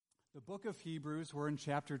The book of Hebrews, we're in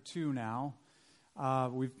chapter 2 now.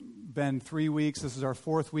 We've been 3 weeks. This is our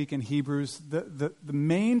 4th week in Hebrews. The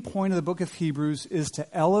main point of the book of Hebrews is to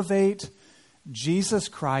elevate Jesus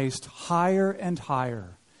Christ higher and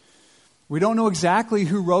higher. We don't know exactly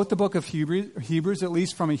who wrote the book of Hebrews, at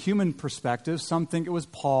least from a human perspective. Some think it was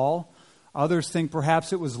Paul. Others think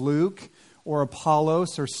perhaps it was Luke or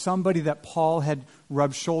Apollos or somebody that Paul had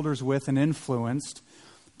rubbed shoulders with and influenced.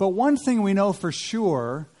 But one thing we know for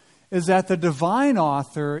sure is that the divine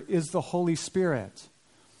author is the Holy Spirit.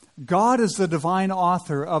 God is the divine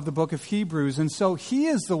author of the book of Hebrews, and so He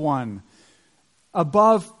is the one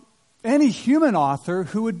above any human author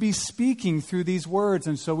who would be speaking through these words,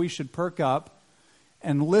 and so we should perk up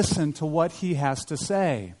and listen to what He has to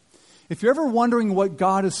say. If you're ever wondering what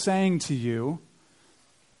God is saying to you,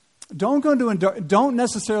 don't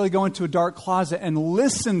necessarily go into a dark closet and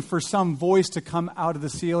listen for some voice to come out of the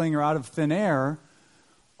ceiling or out of thin air.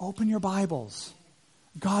 Open your Bibles.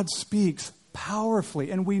 God speaks powerfully,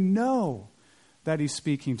 and we know that He's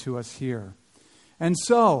speaking to us here. And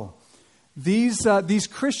so, these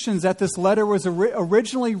Christians that this letter was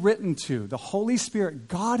originally written to, the Holy Spirit,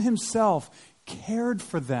 God Himself, cared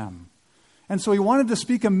for them. And so He wanted to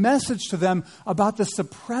speak a message to them about the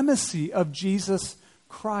supremacy of Jesus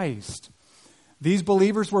Christ. These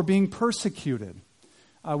believers were being persecuted.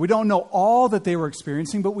 We don't know all that they were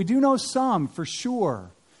experiencing, but we do know some for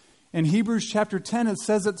sure. In Hebrews chapter 10, it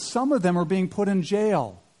says that some of them are being put in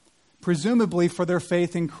jail, presumably for their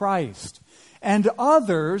faith in Christ. And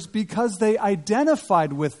others, because they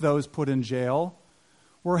identified with those put in jail,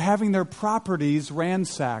 were having their properties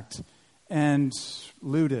ransacked and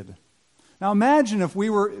looted. Now imagine if we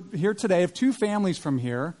were here today, if 2 families from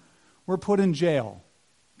here were put in jail,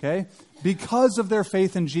 okay? Because of their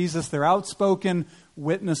faith in Jesus, their outspoken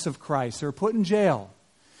witness of Christ. They were put in jail.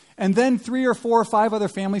 And then 3 or 4 or 5 other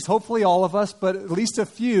families, hopefully all of us, but at least a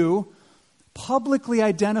few, publicly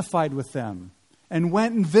identified with them and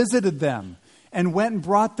went and visited them and went and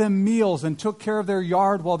brought them meals and took care of their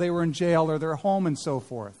yard while they were in jail or their home and so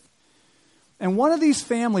forth. And one of these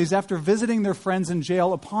families, after visiting their friends in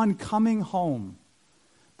jail, upon coming home,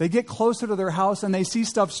 they get closer to their house and they see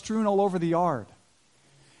stuff strewn all over the yard.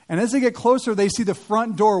 And as they get closer, they see the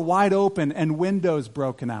front door wide open and windows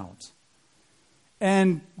broken out.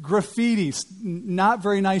 And graffiti, not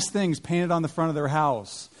very nice things painted on the front of their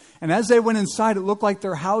house. And as they went inside, it looked like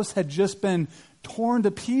their house had just been torn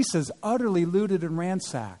to pieces, utterly looted and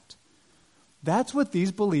ransacked. That's what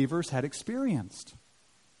these believers had experienced.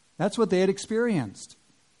 That's what they had experienced.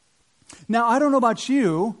 Now, I don't know about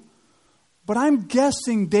you, but I'm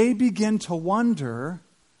guessing they begin to wonder,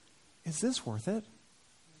 is this worth it?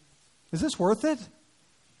 Is this worth it?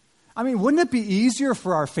 I mean, wouldn't it be easier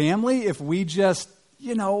for our family if we just,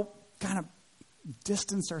 kind of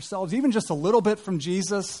distance ourselves, even just a little bit from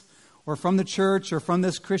Jesus or from the church or from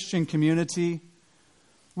this Christian community?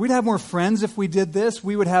 We'd have more friends if we did this.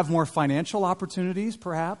 We would have more financial opportunities,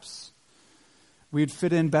 perhaps. We'd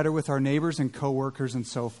fit in better with our neighbors and coworkers and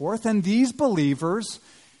so forth. And these believers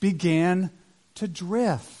began to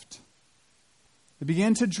drift. They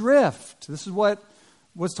began to drift. This is what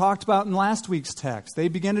was talked about in last week's text. They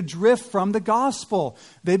began to drift from the gospel.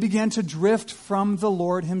 They began to drift from the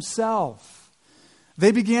Lord Himself.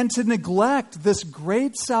 They began to neglect this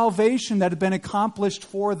great salvation that had been accomplished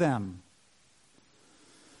for them.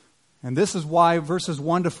 And this is why verses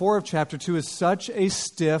 1 to 4 of chapter 2 is such a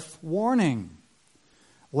stiff warning.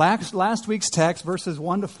 Last week's text, verses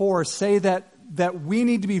 1 to 4, say that we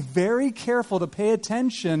need to be very careful to pay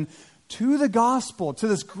attention to the gospel, to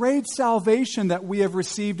this great salvation that we have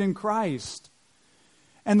received in Christ.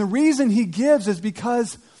 And the reason he gives is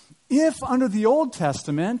because if under the Old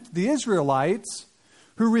Testament, the Israelites,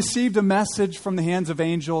 who received a message from the hands of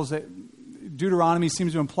angels, Deuteronomy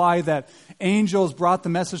seems to imply that angels brought the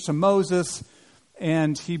message to Moses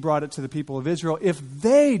and he brought it to the people of Israel. If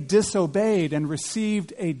they disobeyed and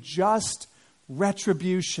received a just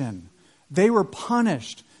retribution, they were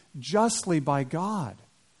punished justly by God.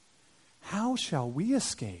 How shall we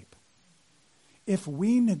escape if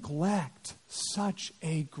we neglect such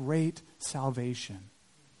a great salvation?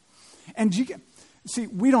 And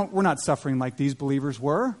we're not suffering like these believers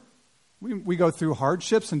were. We go through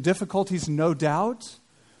hardships and difficulties, no doubt.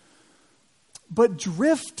 But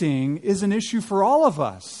drifting is an issue for all of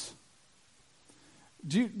us.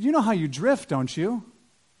 You know how you drift, don't you?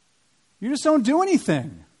 You just don't do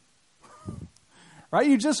anything. Right?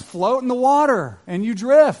 You just float in the water and you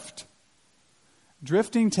drift.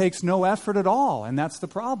 Drifting takes no effort at all, and that's the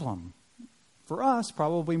problem. For us,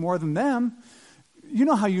 probably more than them. You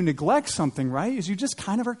know how you neglect something, right? Is you just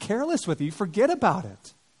kind of are careless with it. You forget about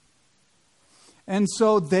it. And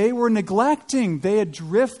so they were neglecting. They had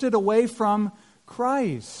drifted away from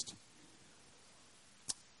Christ.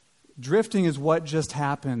 Drifting is what just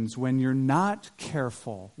happens when you're not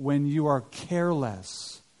careful, when you are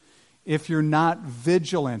careless, if you're not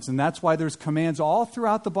vigilant. And that's why there's commands all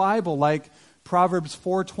throughout the Bible, like Proverbs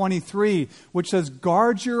 4:23, which says,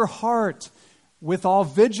 guard your heart with all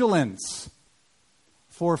vigilance,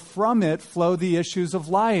 for from it flow the issues of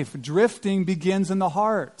life. Drifting begins in the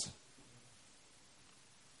heart.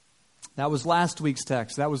 That was last week's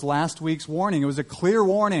text. That was last week's warning. It was a clear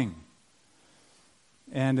warning.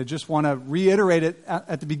 And I just want to reiterate it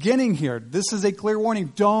at the beginning here. This is a clear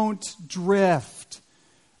warning. Don't drift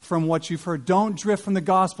from what you've heard. Don't drift from the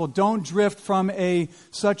gospel. Don't drift from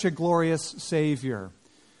such a glorious Savior.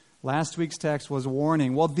 Last week's text was a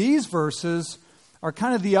warning. Well, these verses are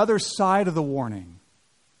kind of the other side of the warning.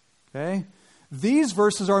 Okay? These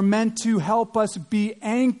verses are meant to help us be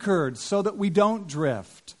anchored so that we don't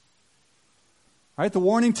drift. Right? The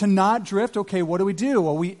warning to not drift, okay, what do?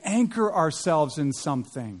 Well, we anchor ourselves in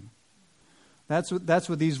something. That's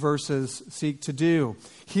what these verses seek to do.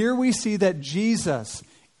 Here we see that Jesus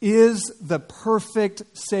is the perfect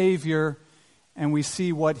Savior, and we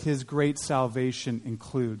see what his great salvation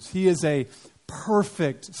includes. He is a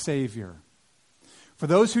perfect Savior. For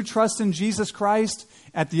those who trust in Jesus Christ,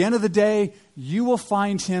 at the end of the day, you will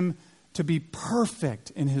find him to be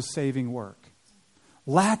perfect in his saving work.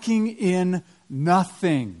 Lacking in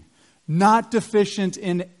nothing, not deficient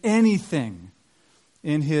in anything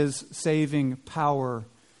in his saving power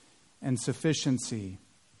and sufficiency.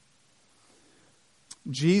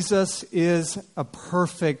 Jesus is a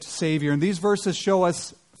perfect Savior. And these verses show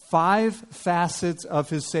us 5 facets of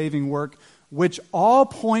his saving work, which all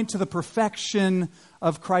point to the perfection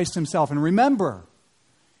of Christ himself. And remember,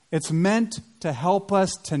 it's meant to help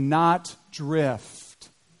us to not drift.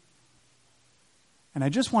 And I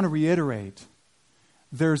just want to reiterate,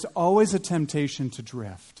 there's always a temptation to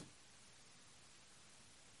drift.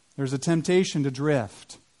 There's a temptation to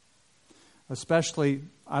drift. Especially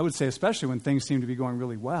when things seem to be going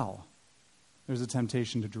really well. There's a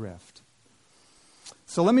temptation to drift.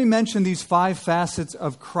 So let me mention these 5 facets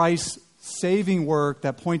of Christ's saving work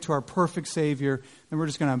that point to our perfect Savior. Then we're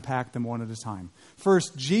just going to unpack them one at a time.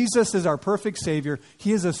 First, Jesus is our perfect Savior.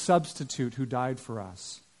 He is a substitute who died for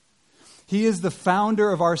us. He is the founder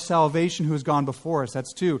of our salvation who has gone before us.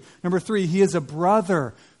 That's 2. Number 3, he is a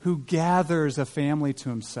brother who gathers a family to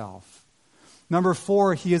himself. Number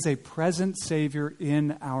 4, he is a present Savior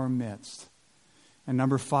in our midst. And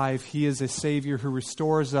number 5, he is a Savior who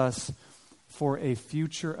restores us for a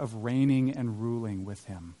future of reigning and ruling with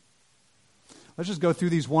him. Let's just go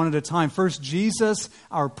through these one at a time. First, Jesus,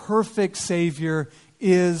 our perfect Savior,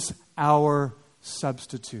 is our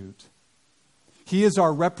substitute. He is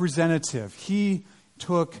our representative. He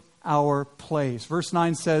took our place. Verse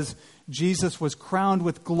 9 says, Jesus was crowned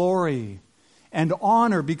with glory and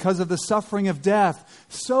honor because of the suffering of death,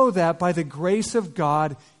 so that by the grace of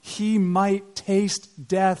God, he might taste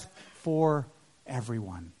death for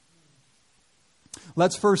everyone.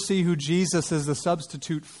 Let's first see who Jesus is the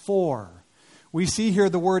substitute for. We see here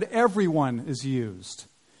the word everyone is used.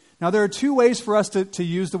 Now, there are 2 ways for us to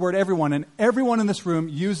use the word everyone, and everyone in this room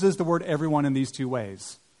uses the word everyone in these 2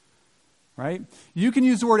 ways. Right? You can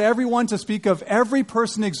use the word everyone to speak of every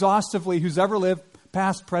person exhaustively who's ever lived,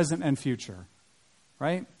 past, present, and future.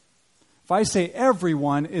 Right? If I say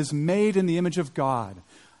everyone is made in the image of God,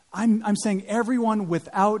 I'm saying everyone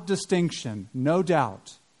without distinction, no doubt.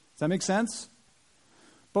 Does that make sense?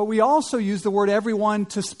 But we also use the word everyone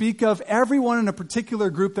to speak of everyone in a particular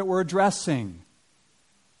group that we're addressing.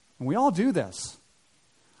 And we all do this.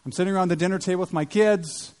 I'm sitting around the dinner table with my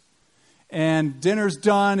kids, and dinner's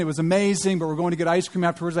done. It was amazing, but we're going to get ice cream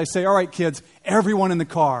afterwards. I say, all right, kids, everyone in the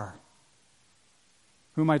car.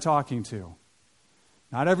 Who am I talking to?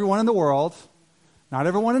 Not everyone in the world, not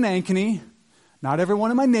everyone in Ankeny, not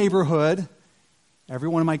everyone in my neighborhood, every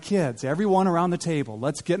one of my kids, everyone around the table.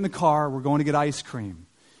 Let's get in the car. We're going to get ice cream.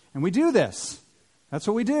 And we do this. That's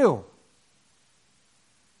what we do.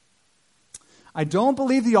 I don't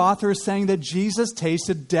believe the author is saying that Jesus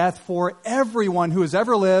tasted death for everyone who has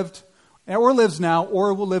ever lived, or lives now,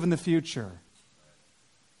 or will live in the future.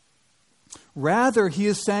 Rather, he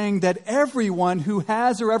is saying that everyone who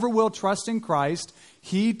has or ever will trust in Christ,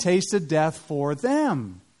 he tasted death for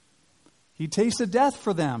them. He tasted death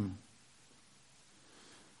for them.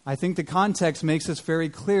 I think the context makes this very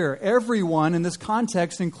clear. Everyone in this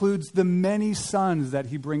context includes the many sons that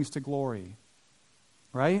he brings to glory.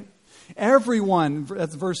 Right? Everyone,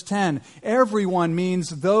 that's verse 10, everyone means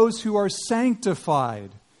those who are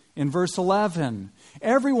sanctified in verse 11.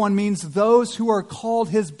 Everyone means those who are called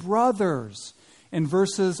his brothers in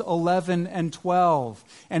verses 11 and 12.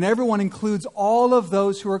 And everyone includes all of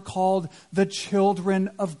those who are called the children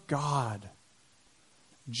of God.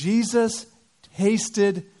 Jesus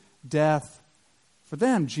tasted death for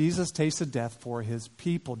them. Jesus tasted death for his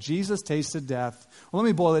people. Jesus tasted death. Well, let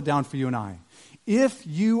me boil it down for you and I. If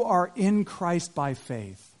you are in Christ by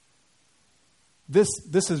faith,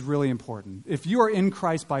 this is really important. If you are in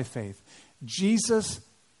Christ by faith, Jesus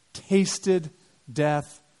tasted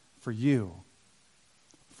death for you.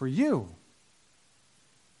 For you.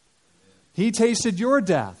 He tasted your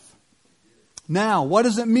death. Now, what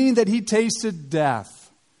does it mean that he tasted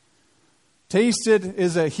death? Tasted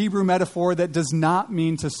is a Hebrew metaphor that does not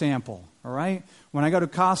mean to sample. All right? When I go to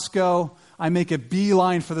Costco, I make a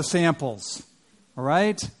beeline for the samples. All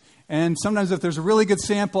right? And sometimes if there's a really good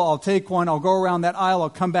sample, I'll take one, I'll go around that aisle, I'll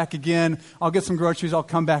come back again, I'll get some groceries, I'll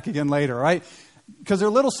come back again later, right? Because they're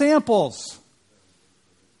little samples,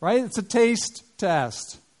 right? It's a taste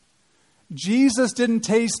test. Jesus didn't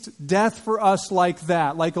taste death for us like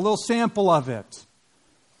that, like a little sample of it.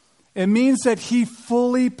 It means that he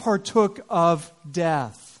fully partook of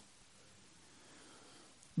death.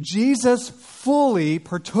 Jesus fully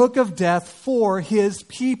partook of death for his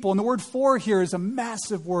people. And the word "for" here is a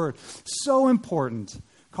massive word. So important.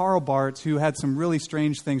 Karl Barth, who had some really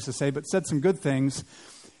strange things to say, but said some good things,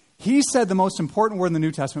 he said the most important word in the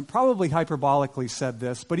New Testament, probably hyperbolically said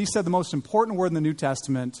this, but he said the most important word in the New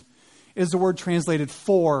Testament is the word translated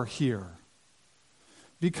 "for" here.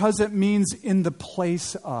 Because it means in the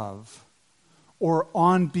place of or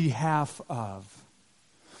on behalf of.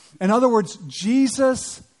 In other words,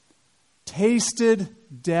 Jesus tasted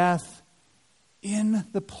death in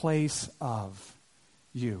the place of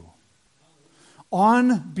you.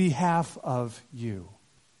 On behalf of you.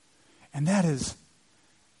 And that is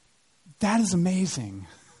amazing.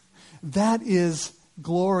 That is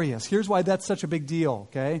glorious. Here's why that's such a big deal,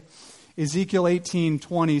 okay? Ezekiel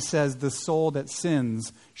 18:20 says, "The soul that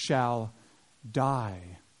sins shall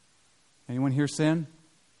die." Anyone here sin?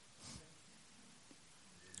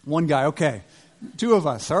 One guy, okay. Two of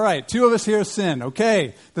us, all right. Two of us here sin,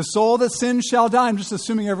 okay. The soul that sins shall die. I'm just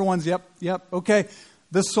assuming everyone's, yep, okay.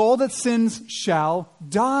 The soul that sins shall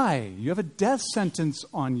die. You have a death sentence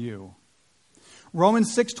on you.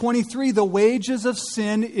 Romans 6:23, the wages of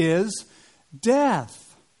sin is death.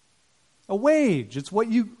 A wage. It's what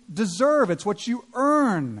you deserve. It's what you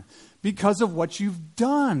earn because of what you've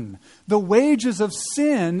done. The wages of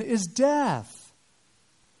sin is death.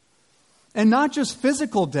 And not just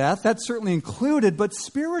physical death, that's certainly included, but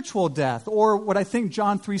spiritual death, or what I think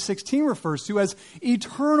John 3:16 refers to as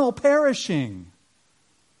eternal perishing.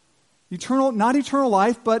 Eternal, not eternal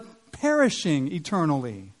life, but perishing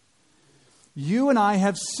eternally. You and I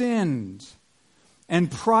have sinned. And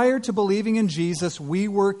prior to believing in Jesus, we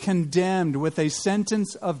were condemned with a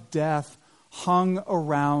sentence of death hung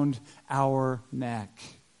around our neck.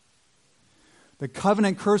 The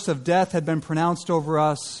covenant curse of death had been pronounced over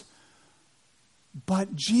us,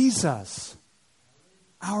 but Jesus,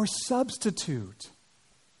 our substitute,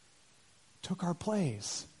 took our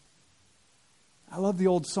place. I love the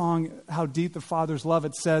old song, How Deep the Father's Love.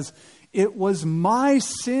 It says, "It was my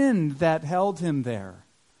sin that held him there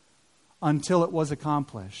until it was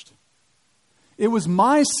accomplished." It was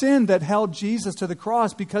my sin that held Jesus to the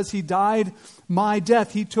cross because he died my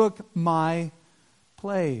death. He took my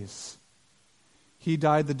place. He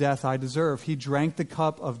died the death I deserve. He drank the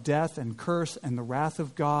cup of death and curse and the wrath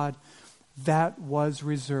of God that was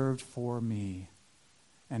reserved for me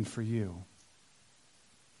and for you.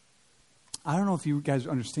 I don't know if you guys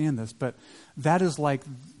understand this, but that is like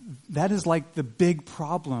the big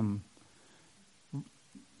problem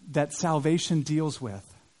that salvation deals with.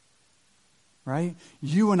 Right?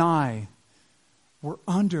 You and I were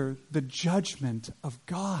under the judgment of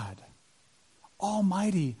God.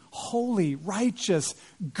 Almighty, holy, righteous,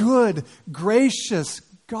 good, gracious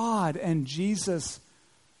God. And Jesus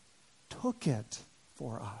took it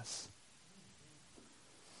for us.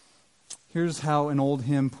 Here's how an old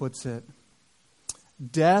hymn puts it.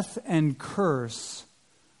 Death and curse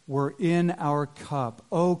were in our cup.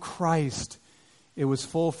 O Christ, it was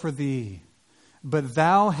full for thee. But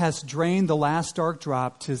thou hast drained the last dark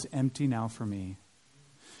drop, 'tis empty now for me.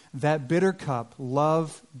 That bitter cup,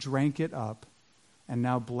 love drank it up, and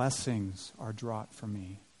now blessings are draught for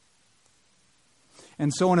me.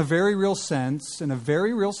 And so in a very real sense,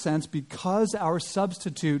 because our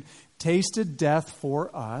substitute tasted death for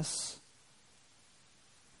us,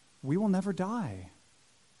 we will never die.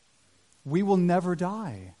 We will never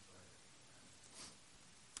die.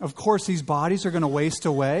 Of course, these bodies are going to waste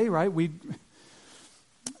away, right?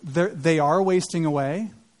 They are wasting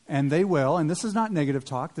away, and they will. And this is not negative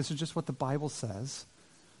talk. This is just what the Bible says.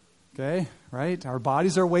 Okay, right? Our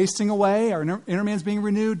bodies are wasting away. Our inner man's being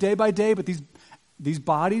renewed day by day, but these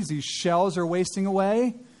bodies, these shells are wasting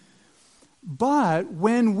away. But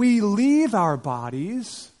when we leave our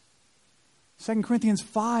bodies, 2 Corinthians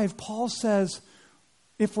 5, Paul says,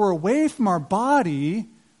 if we're away from our body,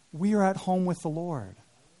 we are at home with the Lord.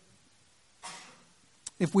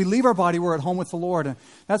 If we leave our body, we're at home with the Lord. And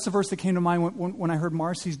that's the verse that came to mind when I heard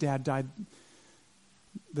Marcy's dad died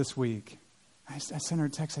this week. I sent her a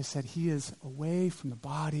text. I said, he is away from the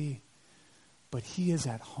body, but he is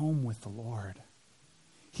at home with the Lord.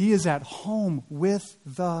 He is at home with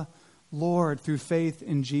the Lord through faith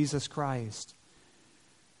in Jesus Christ.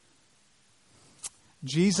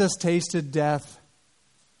 Jesus tasted death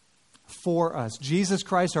for us. Jesus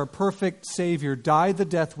Christ, our perfect Savior, died the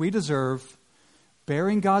death we deserve,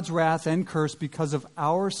 bearing God's wrath and curse because of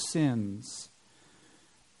our sins.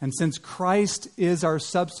 And since Christ is our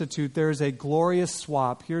substitute, there is a glorious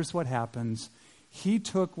swap. Here's what happens. He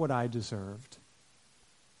took what I deserved.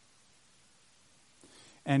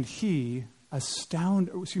 And we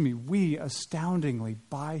astoundingly,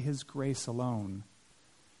 by his grace alone,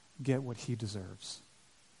 get what he deserves.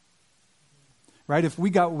 Right? If we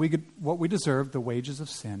got what we deserve, the wages of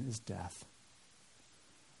sin is death.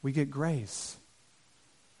 We get grace.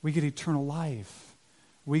 We get eternal life.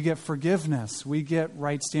 We get forgiveness. We get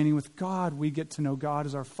right standing with God. We get to know God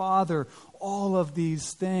as our Father. All of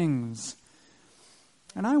these things.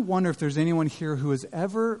 And I wonder if there's anyone here who has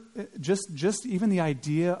ever, just even the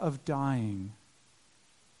idea of dying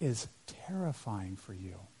is terrifying for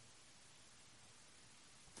you.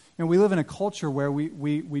 And we live in a culture where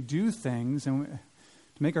we do things and to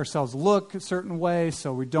make ourselves look a certain way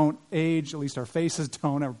so we don't age, at least our faces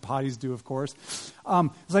don't, our bodies do, of course.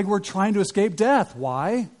 It's like we're trying to escape death.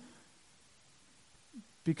 Why?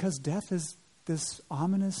 Because death is this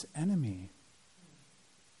ominous enemy.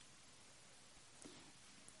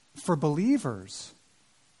 For believers,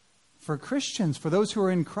 for Christians, for those who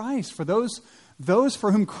are in Christ, for those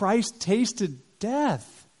for whom Christ tasted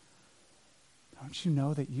death, don't you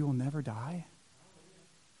know that you will never die?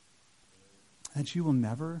 That you will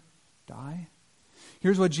never die?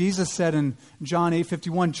 Here's what Jesus said in John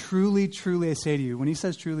 8:51. Truly, truly, I say to you. When he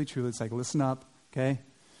says truly, truly, it's like, listen up, okay?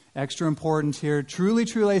 Extra important here. Truly,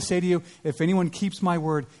 truly, I say to you, if anyone keeps my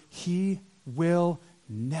word, he will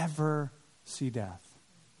never see death.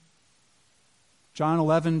 John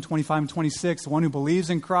 11:25 and 26. The one who believes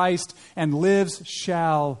in Christ and lives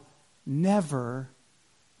shall never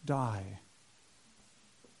die.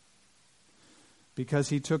 Because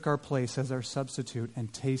he took our place as our substitute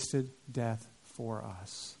and tasted death for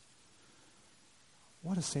us.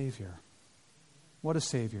 What a Savior. What a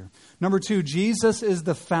Savior. Number 2, Jesus is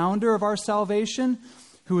the founder of our salvation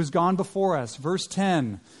who has gone before us. Verse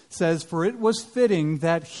 10 says, for it was fitting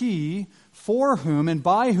that he, for whom and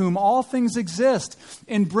by whom all things exist,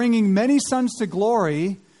 in bringing many sons to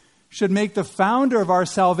glory, should make the founder of our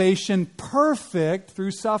salvation perfect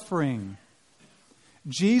through suffering.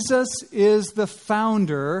 Jesus is the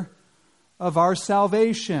founder of our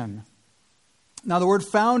salvation. Now, the word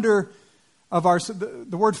founder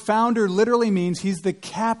literally means he's the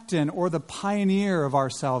captain or the pioneer of our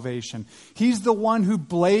salvation. He's the one who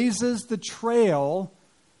blazes the trail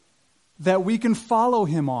that we can follow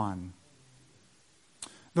him on.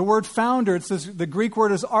 The word founder, it says the Greek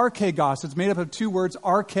word is archegos. It's made up of two words,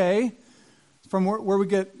 arche, from where we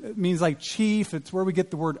get, it means like chief. It's where we get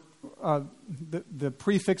the word, the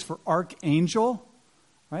prefix for archangel,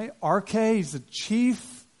 right? Arche, he's the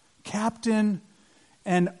chief, captain,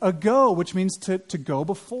 and ago, which means to go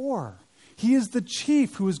before. He is the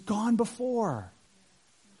chief who has gone before.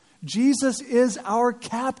 Jesus is our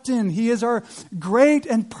captain. He is our great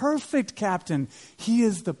and perfect captain. He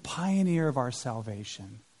is the pioneer of our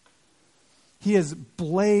salvation. He has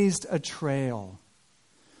blazed a trail.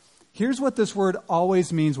 Here's what this word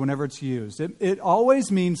always means whenever it's used. It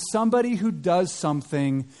always means somebody who does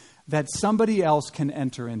something that somebody else can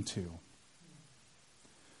enter into.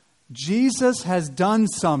 Jesus has done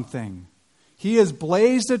something. He has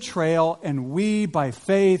blazed a trail, and we, by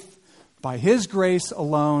faith, by his grace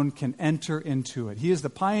alone, can enter into it. He is the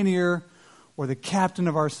pioneer or the captain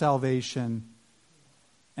of our salvation,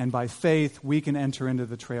 and by faith, we can enter into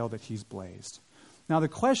the trail that he's blazed. Now, the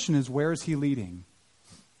question is, where is he leading?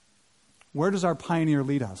 Where does our pioneer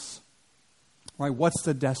lead us? Right? What's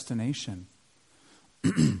the destination?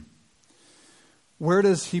 where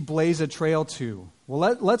does he blaze a trail to?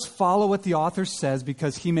 Well, let's follow what the author says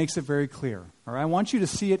because he makes it very clear. All right? I want you to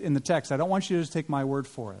see it in the text. I don't want you to just take my word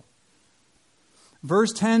for it.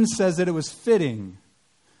 Verse 10 says that it was fitting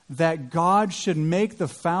that God should make the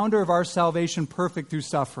founder of our salvation perfect through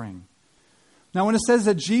suffering. Now, when it says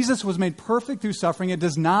that Jesus was made perfect through suffering, it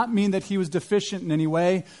does not mean that he was deficient in any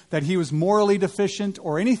way, that he was morally deficient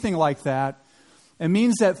or anything like that. It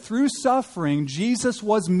means that through suffering, Jesus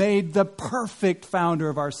was made the perfect founder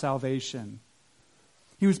of our salvation.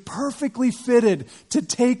 He was perfectly fitted to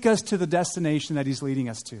take us to the destination that he's leading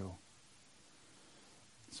us to.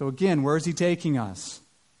 So again, where is he taking us?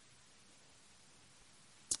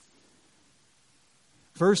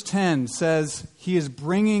 Verse 10 says, he is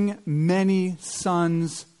bringing many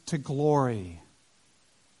sons to glory.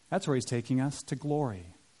 That's where he's taking us, to glory.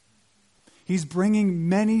 He's bringing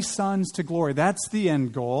many sons to glory. That's the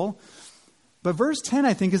end goal. But verse 10,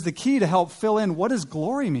 I think, is the key to help fill in what does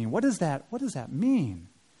glory mean? What does that mean?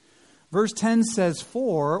 Verse 10 says,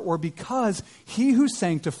 for, or because, he who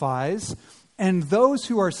sanctifies and those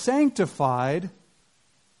who are sanctified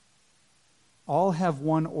all have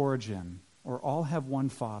one origin, or all have one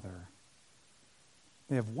Father.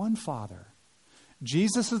 They have one Father.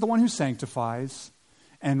 Jesus is the one who sanctifies,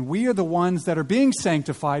 and we are the ones that are being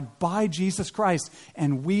sanctified by Jesus Christ,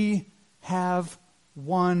 and we have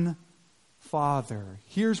one Father.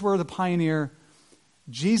 Here's where the pioneer,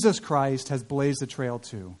 Jesus Christ, has blazed the trail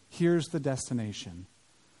to. Here's the destination.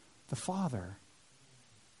 The Father.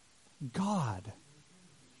 God.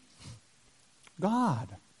 God.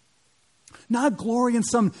 Not glory in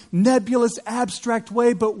some nebulous, abstract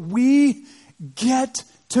way, but we get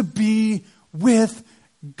to be with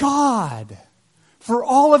God for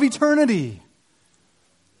all of eternity.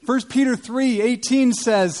 1 Peter 3:18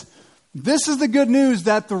 says, this is the good news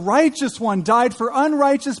that the righteous one died for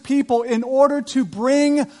unrighteous people in order to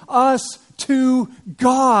bring us to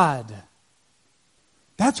God.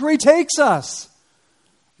 That's where he takes us.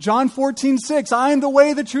 John 14:6, I am the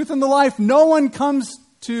way, the truth, and the life. No one comes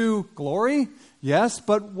to glory. Yes,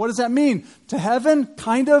 but what does that mean? To heaven?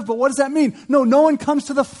 Kind of, but what does that mean? No one comes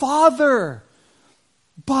to the Father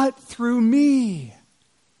but through me.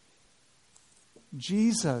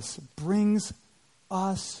 Jesus brings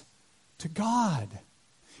us to God.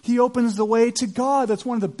 He opens the way to God. That's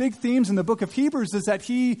one of the big themes in the book of Hebrews, is that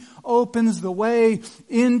he opens the way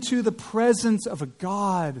into the presence of a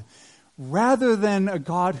God, rather than a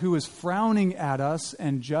God who is frowning at us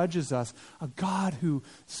and judges us, a God who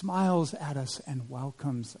smiles at us and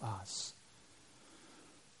welcomes us.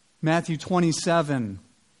 Matthew 27,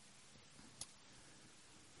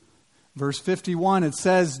 verse 51, it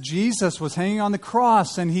says, Jesus was hanging on the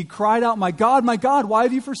cross and he cried out, my God, why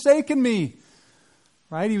have you forsaken me?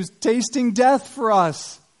 Right? He was tasting death for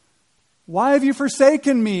us. Why have you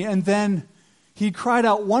forsaken me? And then he cried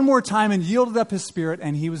out one more time and yielded up his spirit,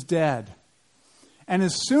 and he was dead. And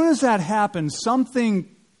as soon as that happened, something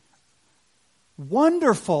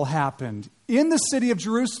wonderful happened in the city of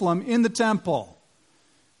Jerusalem, in the temple.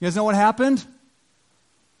 You guys know what happened?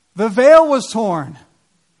 The veil was torn.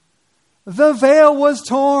 The veil was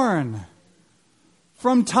torn.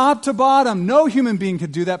 From top to bottom. No human being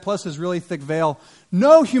could do that, plus his really thick veil.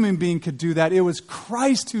 No human being could do that. It was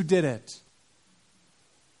Christ who did it.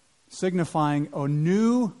 Signifying a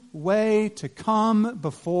new way to come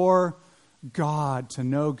before God, to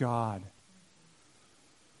know God.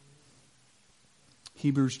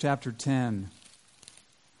 Hebrews chapter 10,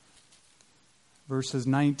 verses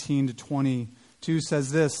 19 to 22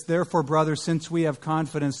 says this, therefore, brothers, since we have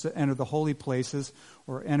confidence to enter the holy places,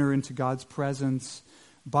 or enter into God's presence,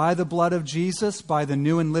 by the blood of Jesus, by the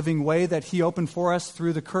new and living way that he opened for us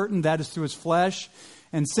through the curtain, that is through his flesh.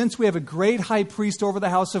 And since we have a great high priest over the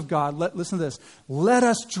house of God, listen to this, let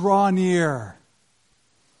us draw near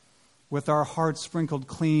with our hearts sprinkled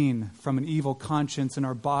clean from an evil conscience and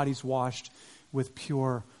our bodies washed with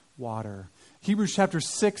pure water. Hebrews chapter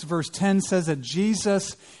 6 verse 10 says that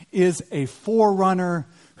Jesus is a forerunner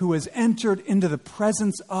who has entered into the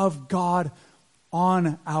presence of God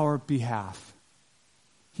on our behalf.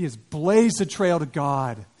 He has blazed a trail to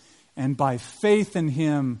God, and by faith in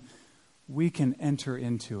him, we can enter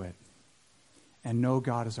into it and know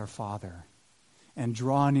God as our Father and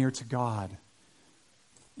draw near to God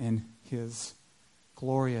in his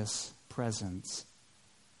glorious presence.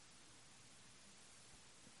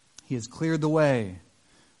 He has cleared the way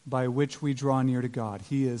by which we draw near to God.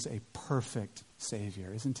 He is a perfect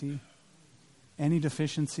Savior, isn't he? Any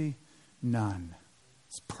deficiency? None.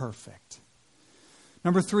 It's perfect.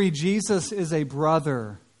 Number 3, Jesus is a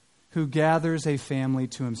brother who gathers a family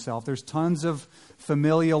to himself. There's tons of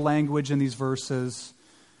familial language in these verses.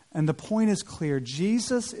 And the point is clear.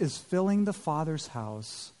 Jesus is filling the Father's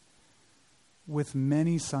house with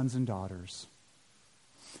many sons and daughters.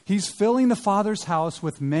 He's filling the Father's house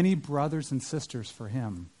with many brothers and sisters for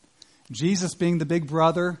him. Jesus being the big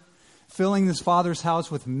brother, filling his Father's house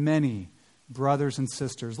with many brothers and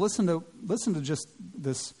sisters. Listen to just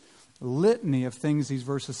this litany of things these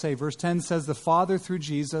verses say. Verse 10 says the Father through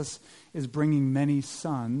Jesus is bringing many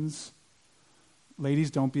sons.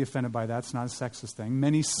 Ladies, don't be offended by that. It's not a sexist thing.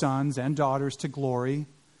 Many sons and daughters to glory.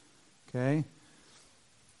 Okay.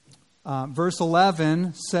 Verse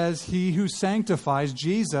 11 says he who sanctifies,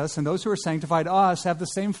 Jesus, and those who are sanctified, us, have the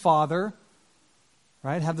same Father.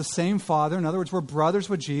 Right? Have the same Father. In other words, we're brothers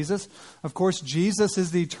with Jesus. Of course, Jesus is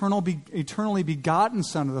the eternally begotten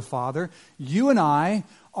Son of the Father. You and I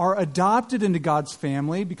are adopted into God's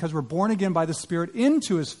family because we're born again by the Spirit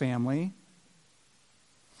into his family.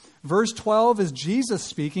 Verse 12 is Jesus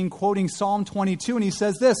speaking, quoting Psalm 22, and he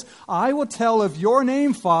says this, I will tell of your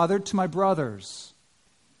name, Father, to my brothers.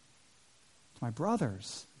 To my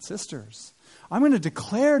brothers, sisters. I'm going to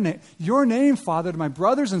declare your name, Father, to my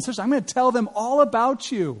brothers and sisters. I'm going to tell them all about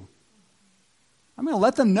you. I'm going to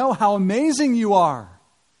let them know how amazing you are.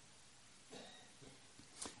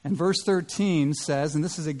 And verse 13 says, and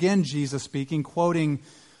this is again Jesus speaking, quoting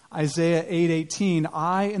Isaiah 8:18,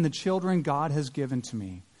 I and the children God has given to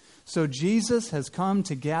me. So Jesus has come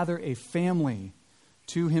to gather a family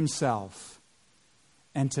to himself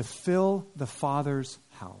and to fill the Father's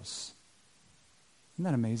house. Isn't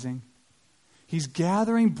that amazing? He's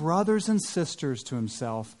gathering brothers and sisters to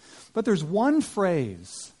himself. But there's one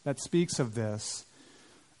phrase that speaks of this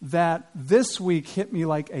that this week hit me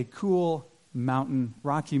like a cool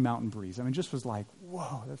Rocky Mountain breeze. I mean, just was like,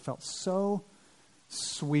 whoa, that felt so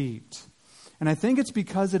sweet. And I think it's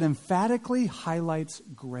because it emphatically highlights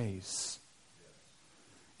grace.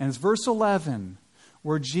 And it's verse 11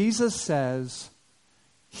 where Jesus says,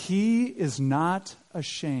 he is not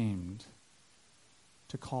ashamed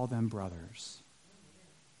to call them brothers.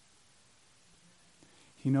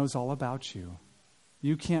 He knows all about you.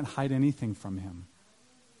 You can't hide anything from him.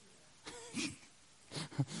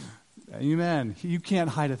 Amen. You can't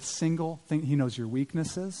hide a single thing. He knows your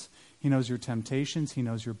weaknesses. He knows your temptations. He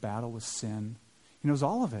knows your battle with sin. He knows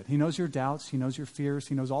all of it. He knows your doubts. He knows your fears.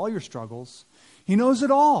 He knows all your struggles. He knows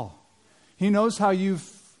it all. He knows how you've,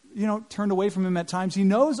 turned away from him at times. He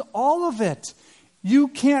knows all of it. You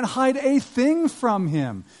can't hide a thing from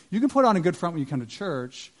him. You can put on a good front when you come to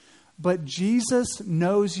church, but Jesus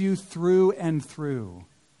knows you through and through.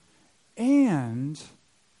 And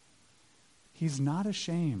he's not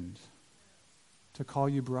ashamed to call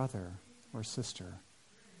you brother or sister.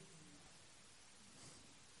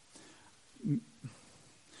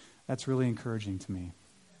 That's really encouraging to me.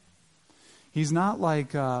 He's not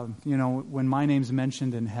like, when my name's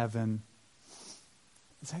mentioned in heaven,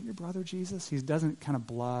 is that your brother, Jesus? He doesn't kind of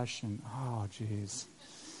blush and, oh, geez.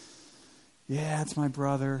 Yeah, it's my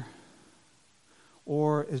brother.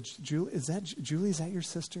 Or Julie, is that your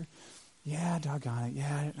sister? Yeah, doggone it.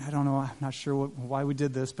 Yeah, I don't know. I'm not sure why we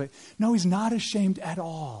did this. But no, he's not ashamed at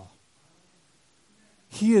all.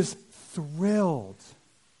 He is thrilled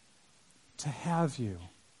to have you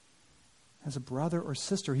as a brother or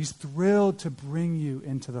sister. He's thrilled to bring you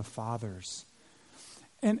into the Father's.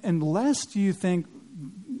 And lest you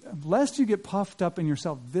get puffed up in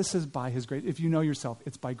yourself, this is by his grace. If you know yourself,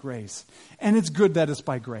 it's by grace. And it's good that it's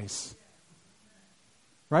by grace.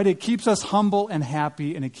 Right? It keeps us humble and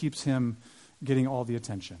happy, and it keeps him getting all the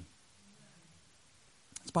attention.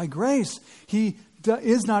 It's by grace. He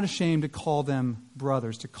is not ashamed to call them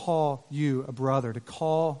brothers, to call you a brother, to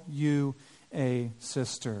call you a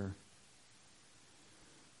sister.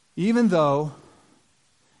 Even though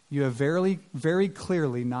you have very, very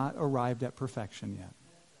clearly not arrived at perfection yet.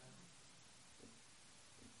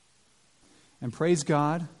 And praise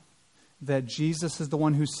God that Jesus is the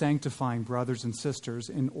one who's sanctifying brothers and sisters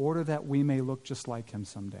in order that we may look just like him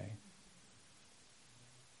someday.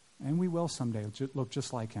 And we will someday look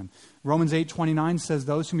just like him. Romans 8:29 says,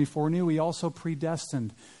 those whom he foreknew, he also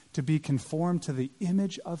predestined to be conformed to the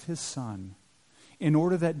image of his Son, in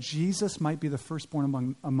order that Jesus might be the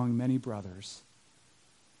firstborn among many brothers.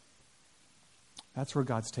 That's where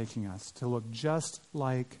God's taking us, to look just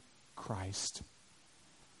like Christ.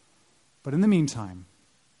 But in the meantime,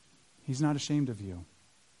 he's not ashamed of you.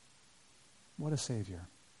 What a Savior.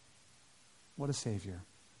 What a Savior.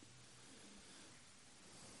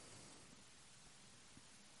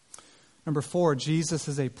 Number 4, Jesus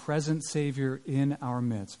is a present Savior in our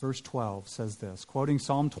midst. Verse 12 says this, quoting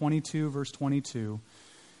Psalm 22, verse 22,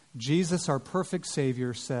 Jesus, our perfect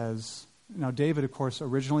Savior, says, now David, of course,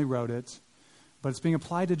 originally wrote it, but it's being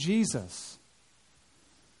applied to Jesus.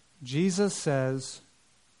 Jesus says,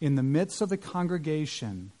 in the midst of the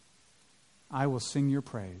congregation, I will sing your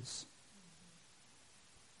praise.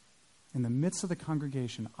 In the midst of the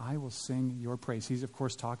congregation, I will sing your praise. He's, of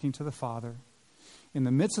course, talking to the Father. In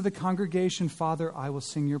the midst of the congregation, Father, I will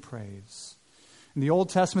sing your praise. In the Old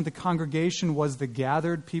Testament, the congregation was the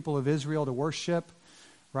gathered people of Israel to worship.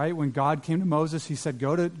 Right? When God came to Moses, he said,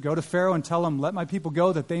 go to Pharaoh and tell him, let my people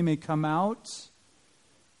go that they may come out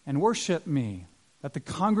and worship me. That the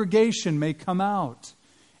congregation may come out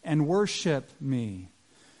and worship me.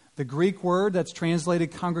 The Greek word that's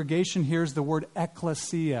translated congregation here is the word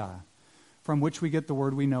ekklesia, from which we get the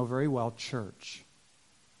word we know very well, church.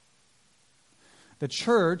 The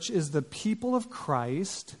church is the people of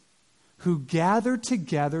Christ who gather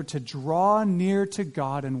together to draw near to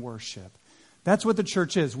God and worship. That's what the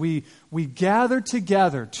church is. We gather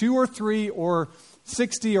together, 2 or 3 or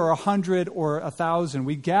 60 or 100 or 1,000.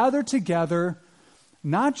 We gather together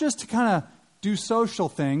not just to kind of do social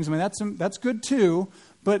things. I mean, that's good too.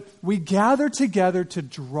 But we gather together to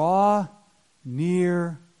draw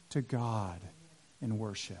near to God in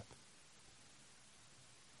worship.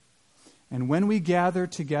 And when we gather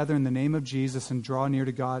together in the name of Jesus and draw near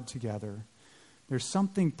to God together, there's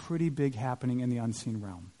something pretty big happening in the unseen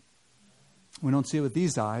realm. We don't see it with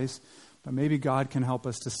these eyes, but maybe God can help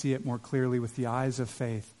us to see it more clearly with the eyes of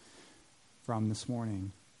faith from this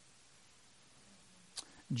morning.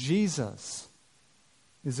 Jesus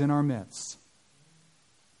is in our midst.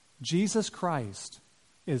 Jesus Christ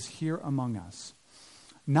is here among us.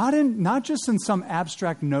 Not just in some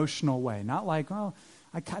abstract notional way. Not like, oh,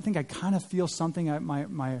 I think I kind of feel something.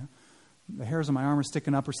 The hairs on my arm are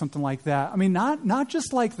sticking up or something like that. I mean, not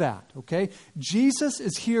just like that, okay? Jesus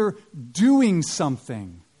is here doing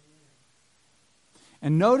something.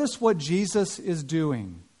 And notice what Jesus is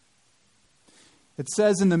doing. It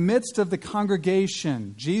says in the midst of the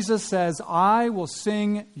congregation, Jesus says, I will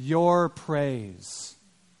sing your praise.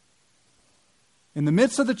 In the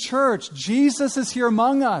midst of the church, Jesus is here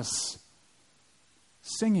among us,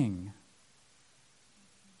 singing.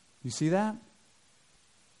 You see that?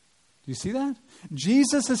 Do you see that?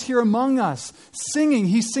 Jesus is here among us, singing.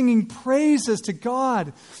 He's singing praises to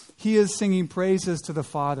God. He is singing praises to the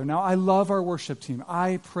Father. Now, I love our worship team.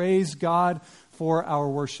 I praise God for our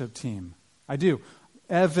worship team. I do.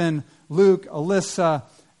 Evan, Luke, Alyssa,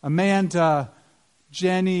 Amanda,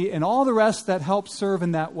 Jenny, and all the rest that help serve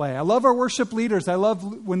in that way. I love our worship leaders. I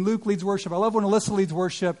love when Luke leads worship. I love when Alyssa leads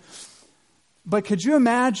worship. But could you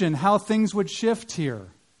imagine how things would shift here?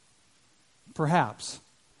 Perhaps.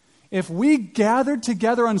 If we gathered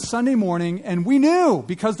together on Sunday morning and we knew,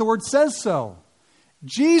 because the Word says so,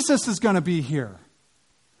 Jesus is going to be here.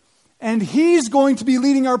 And He's going to be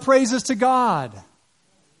leading our praises to God.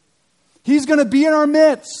 He's going to be in our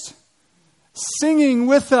midst, singing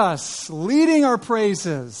with us, leading our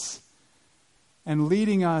praises, and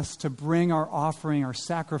leading us to bring our offering, our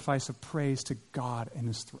sacrifice of praise to God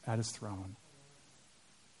at His throne.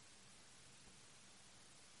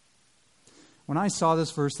 When I saw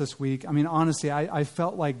this verse this week, I mean, honestly, I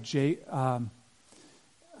felt like Jacob.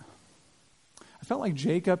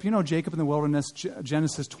 You know, Jacob in the wilderness,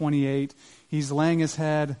 Genesis 28. He's laying his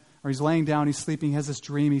head, or he's laying down, he's sleeping, he has this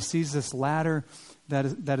dream. He sees this ladder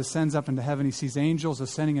that ascends up into heaven. He sees angels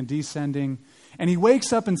ascending and descending. And he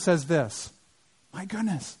wakes up and says this, my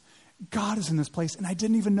goodness, God is in this place, and I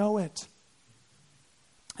didn't even know it.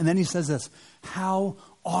 And then he says this, how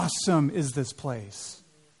awesome is this place?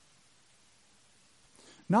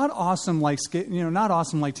 Not awesome like, not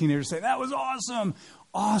awesome like teenagers say, that was awesome.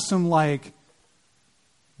 Awesome like,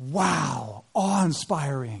 wow,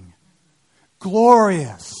 awe-inspiring,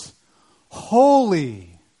 glorious,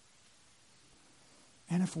 holy.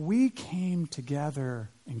 And if we came together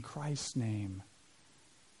in Christ's name,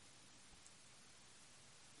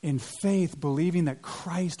 in faith, believing that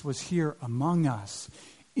Christ was here among us,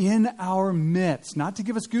 in our midst, not to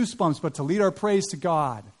give us goosebumps, but to lead our praise to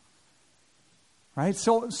God. Right?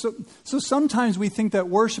 So sometimes we think that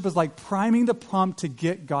worship is like priming the pump to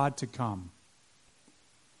get God to come.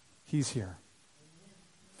 He's here.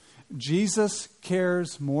 Jesus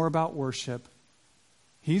cares more about worship.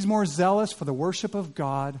 He's more zealous for the worship of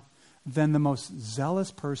God than the most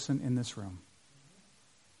zealous person in this room.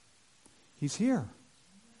 He's here.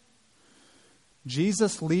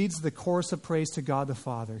 Jesus leads the chorus of praise to God the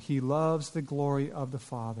Father. He loves the glory of the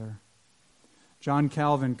Father. John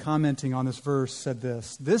Calvin, commenting on this verse, said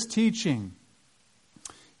this teaching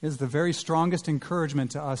is the very strongest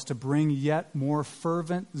encouragement to us to bring yet more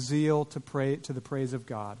fervent zeal to the praise of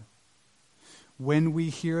God. When we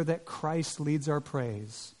hear that Christ leads our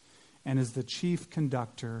praise and is the chief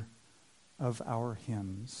conductor of our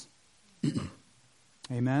hymns.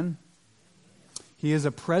 Amen? He is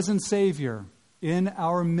a present Savior in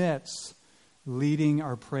our midst, leading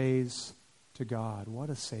our praise to God. What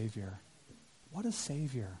a Savior. What a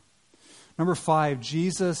Savior. Number 5,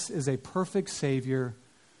 Jesus is a perfect Savior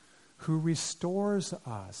who restores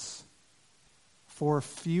us for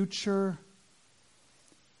future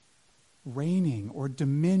reigning or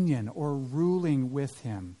dominion or ruling with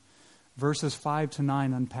him. Verses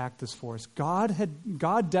 5-9 unpack this for us.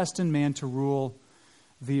 God destined man to rule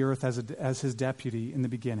the earth as his deputy in the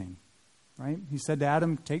beginning. Right? He said to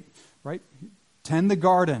Adam, tend the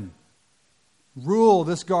garden. Rule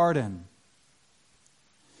this garden.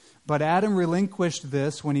 But Adam relinquished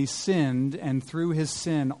this when he sinned, and through his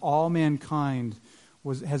sin, all mankind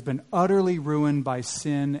has been utterly ruined by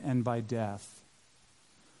sin and by death.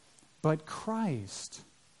 But Christ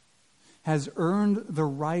has earned the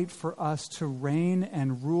right for us to reign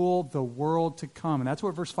and rule the world to come. And that's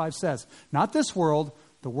what verse 5 says. Not this world,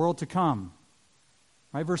 the world to come.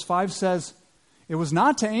 Right? Verse 5 says, it was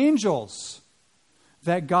not to angels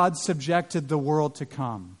that God subjected the world to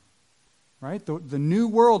come. Right? The new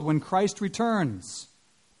world when Christ returns.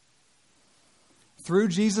 Through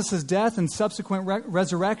Jesus' death and subsequent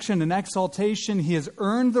resurrection and exaltation, he has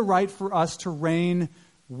earned the right for us to reign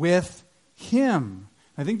with him.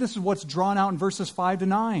 I think this is what's drawn out in verses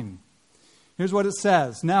 5-9. Here's what it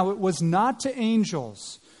says. Now, it was not to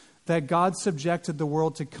angels that God subjected the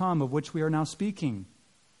world to come, of which we are now speaking.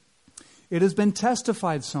 It has been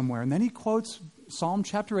testified somewhere. And then he quotes Psalm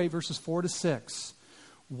chapter 8, verses 4-6.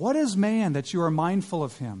 What is man that you are mindful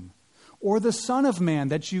of him? Or the son of man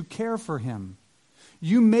that you care for him?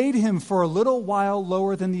 You made him for a little while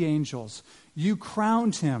lower than the angels. You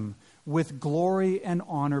crowned him with glory and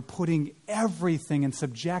honor, putting everything in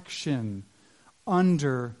subjection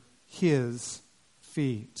under his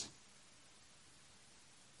feet.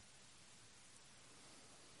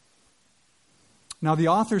 Now the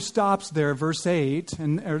author stops there, verse 8,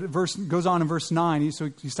 and goes on in verse 9.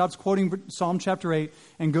 So he stops quoting Psalm chapter 8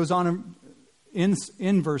 and goes on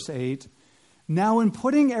in verse 8. Now in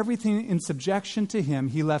putting everything in subjection to him,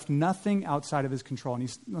 he left nothing outside of his control.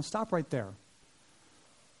 And stop right there.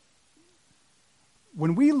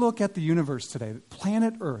 When we look at the universe today,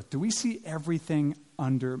 planet Earth, do we see everything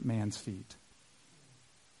under man's feet?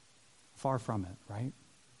 Far from it, right?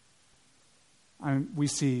 We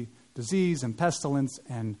see disease and pestilence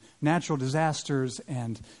and natural disasters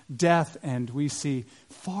and death, and we see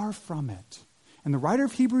far from it. And the writer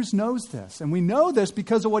of Hebrews knows this, and we know this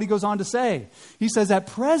because of what he goes on to say. He says, at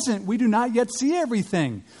present, we do not yet see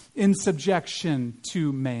everything in subjection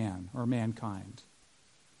to man or mankind.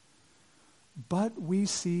 But we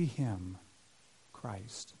see him,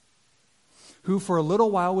 Christ, who for a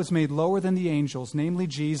little while was made lower than the angels, namely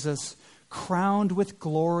Jesus, crowned with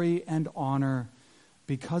glory and honor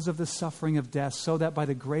because of the suffering of death, so that by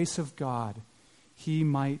the grace of God he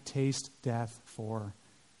might taste death for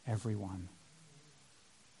everyone.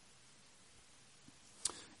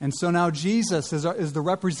 And so now Jesus is the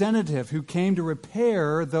representative who came to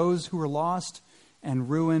repair those who were lost and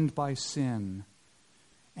ruined by sin.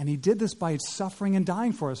 And he did this by suffering and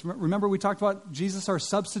dying for us. Remember we talked about Jesus, our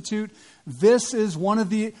substitute? This is one of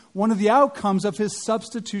the outcomes of his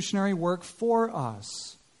substitutionary work for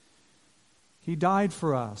us. He died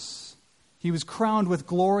for us. He was crowned with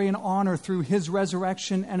glory and honor through his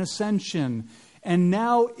resurrection and ascension. And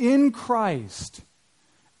now in Christ,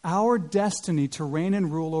 our destiny to reign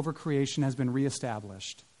and rule over creation has been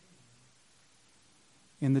reestablished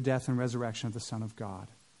in the death and resurrection of the Son of God.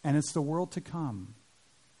 And it's the world to come.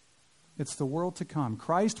 It's the world to come.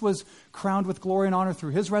 Christ was crowned with glory and honor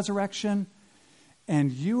through his resurrection,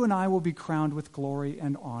 and you and I will be crowned with glory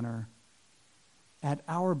and honor at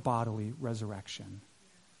our bodily resurrection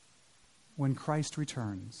when Christ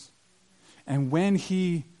returns and when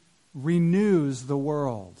he renews the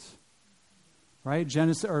world. Right?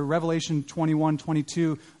 Revelation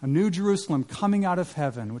 21:22, a new Jerusalem coming out of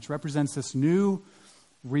heaven, which represents this new,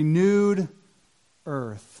 renewed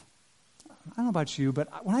earth. I don't know about you,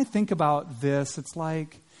 but when I think about this, it's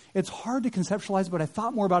hard to conceptualize, but I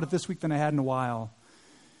thought more about it this week than I had in a while.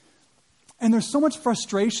 And there's so much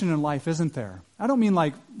frustration in life, isn't there? I don't mean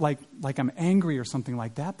like I'm angry or something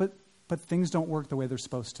like that, but things don't work the way they're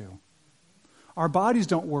supposed to. Our bodies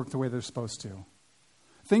don't work the way they're supposed to.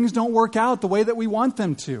 Things don't work out the way that we want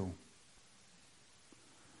them to.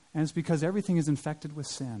 And it's because everything is infected with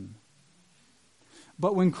sin.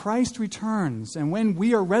 But when Christ returns and when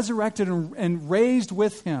we are resurrected and raised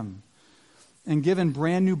with him and given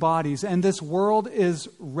brand new bodies, and this world is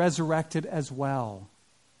resurrected as well,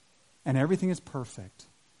 and everything is perfect,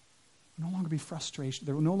 there will no longer be frustration.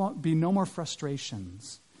 There will be no more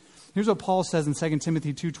frustrations. Here's what Paul says in 2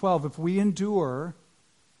 Timothy 2:12. If we endure,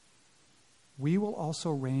 we will also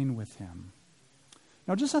reign with him.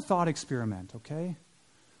 Now, just a thought experiment, okay?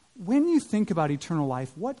 When you think about eternal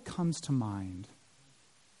life, what comes to mind?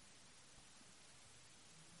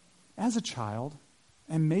 As a child,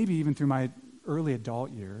 and maybe even through my early adult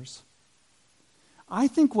years, I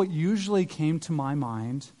think what usually came to my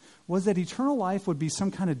mind was that eternal life would be some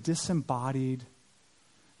kind of disembodied,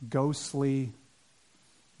 ghostly,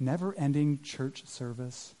 never-ending church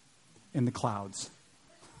service in the clouds.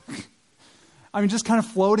 I mean, just kind of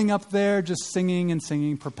floating up there, just singing and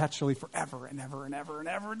singing perpetually forever and ever and ever and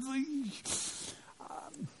ever.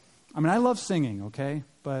 I mean, I love singing, okay?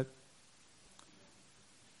 But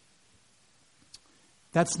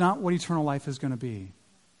that's not what eternal life is going to be.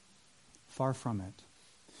 Far from it.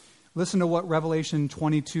 Listen to what Revelation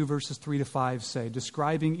 22 verses 3-5 say,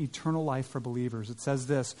 describing eternal life for believers. It says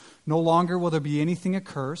this: no longer will there be anything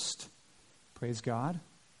accursed, praise God,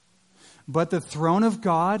 but the throne of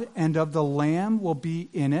God and of the Lamb will be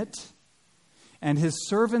in it, and his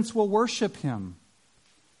servants will worship him,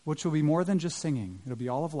 which will be more than just singing. It'll be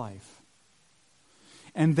all of life.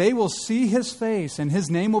 And they will see his face, and his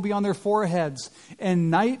name will be on their foreheads, and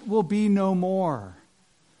night will be no more.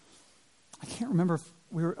 I can't remember if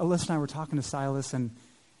Alyssa and I were talking to Silas, and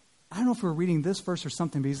I don't know if we were reading this verse or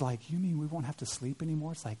something, but he's like, you mean we won't have to sleep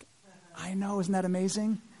anymore? It's like, I know, isn't that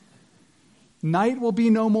amazing? Night will be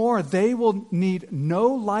no more. They will need no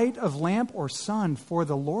light of lamp or sun, for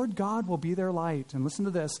the Lord God will be their light. And listen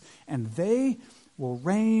to this, and they will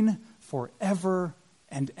reign forever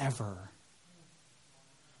and ever.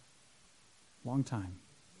 Long time.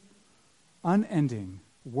 Unending,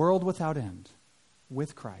 world without end,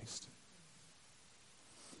 with Christ.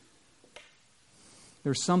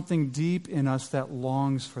 There's something deep in us that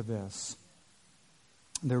longs for this.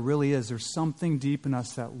 There really is. There's something deep in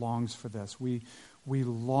us that longs for this. We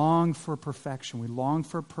long for perfection. We long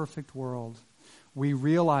for a perfect world. We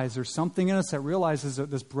realize there's something in us that realizes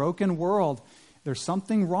that this broken world, there's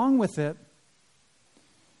something wrong with it.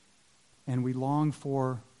 And we long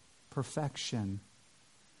for perfection.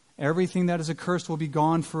 Everything that is accursed will be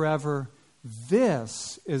gone forever.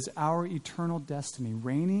 This is our eternal destiny,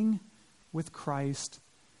 reigning with Christ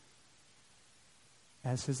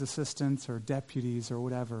as his assistants or deputies or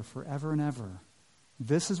whatever, forever and ever.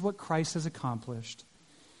 This is what Christ has accomplished,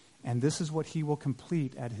 and this is what he will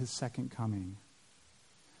complete at his second coming.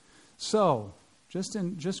 So,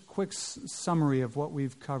 just quick summary of what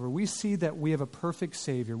we've covered. We see that we have a perfect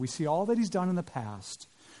Savior. We see all that he's done in the past.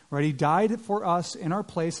 Right? He died for us in our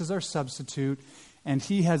place as our substitute, and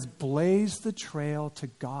he has blazed the trail to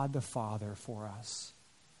God the Father for us.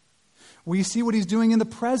 We see what he's doing in the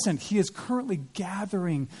present. He is currently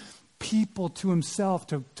gathering people to himself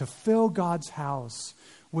to fill God's house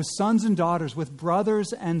with sons and daughters, with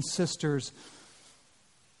brothers and sisters.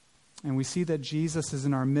 And we see that Jesus is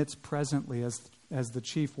in our midst presently as the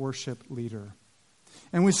chief worship leader.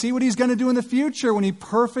 And we see what he's going to do in the future when he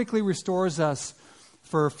perfectly restores us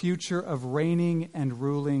for a future of reigning and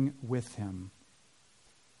ruling with him.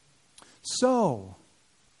 So,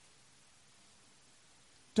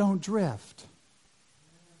 don't drift.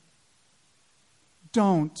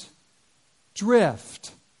 Don't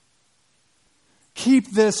drift.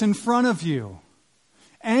 Keep this in front of you.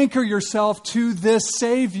 Anchor yourself to this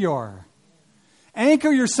Savior.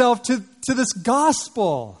 Anchor yourself to this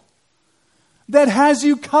gospel that has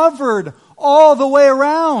you covered all the way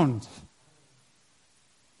around.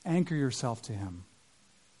 Anchor yourself to him.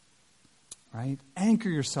 Right? Anchor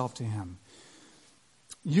yourself to him.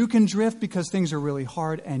 You can drift because things are really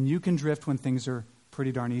hard, and you can drift when things are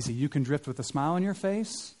pretty darn easy. You can drift with a smile on your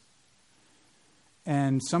face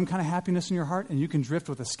and some kind of happiness in your heart, and you can drift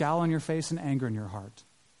with a scowl on your face and anger in your heart.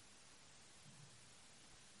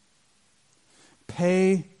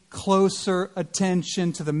 Pay closer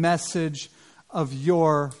attention to the message of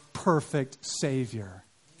your perfect Savior.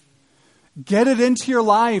 Get it into your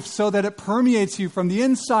life so that it permeates you from the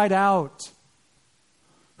inside out.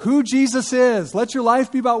 Who Jesus is. Let your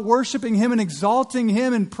life be about worshiping him and exalting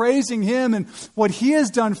him and praising him and what he has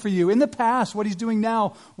done for you in the past, what he's doing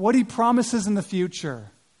now, what he promises in the future.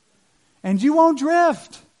 And you won't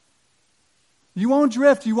drift. You won't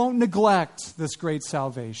drift. You won't neglect this great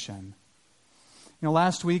salvation. You know,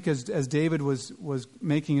 last week as David was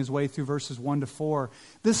making his way through verses 1-4,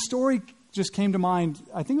 this story just came to mind.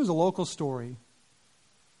 I think it was a local story.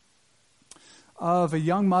 of a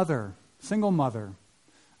young mother, single mother,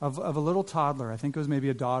 of a little toddler. I think it was maybe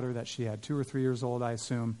a daughter that she had, 2 or 3 years old, I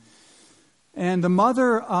assume. And the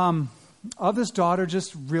mother of this daughter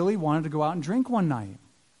just really wanted to go out and drink one night.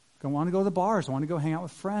 Wanted to go to the bars, wanted to go hang out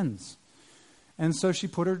with friends. And so she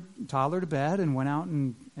put her toddler to bed and went out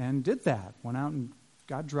and did that. Went out and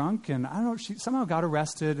got drunk, and I don't know, she somehow got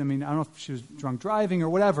arrested. I mean, I don't know if she was drunk driving or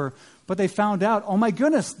whatever, but they found out, oh my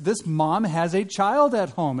goodness, this mom has a child at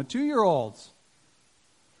home, a 2-year-old.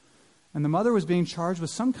 And the mother was being charged with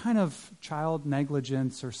some kind of child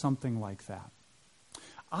negligence or something like that.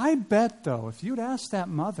 I bet, though, if you'd asked that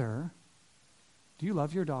mother, do you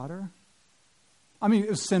love your daughter? I mean, it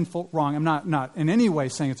was sinful, wrong. I'm not in any way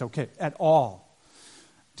saying it's okay at all.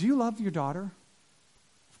 Do you love your daughter?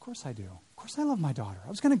 Of course I do. Of course I love my daughter. I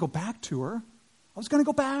was going to go back to her. I was going to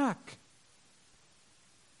go back.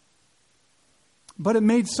 But it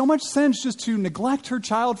made so much sense just to neglect her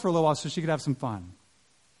child for a little while so she could have some fun.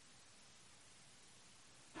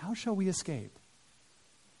 How shall we escape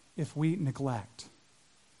if we neglect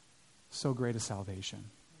so great a salvation?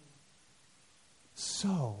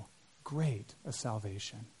 So great a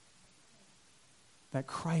salvation that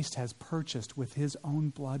Christ has purchased with his own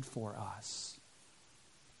blood for us.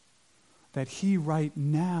 That he right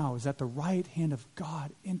now is at the right hand of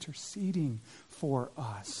God interceding for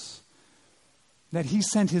us. That he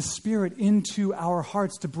sent his Spirit into our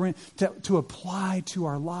hearts to apply to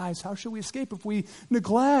our lives. How shall we escape if we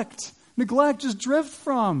neglect, just drift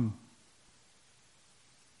from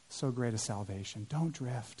so great a salvation? Don't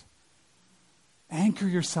drift. Anchor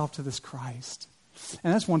yourself to this Christ.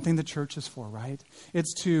 And that's one thing the church is for, right?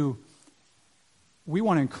 We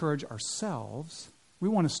want to encourage ourselves. We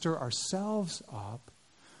want to stir ourselves up,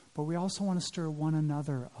 but we also want to stir one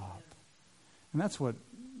another up. And that's what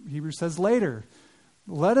Hebrews says later.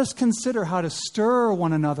 Let us consider how to stir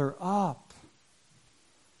one another up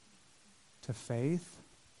to faith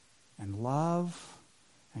and love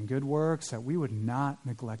and good works, that we would not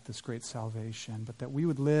neglect this great salvation, but that we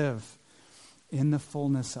would live in the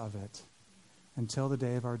fullness of it until the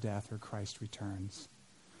day of our death or Christ returns.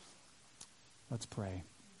 Let's pray.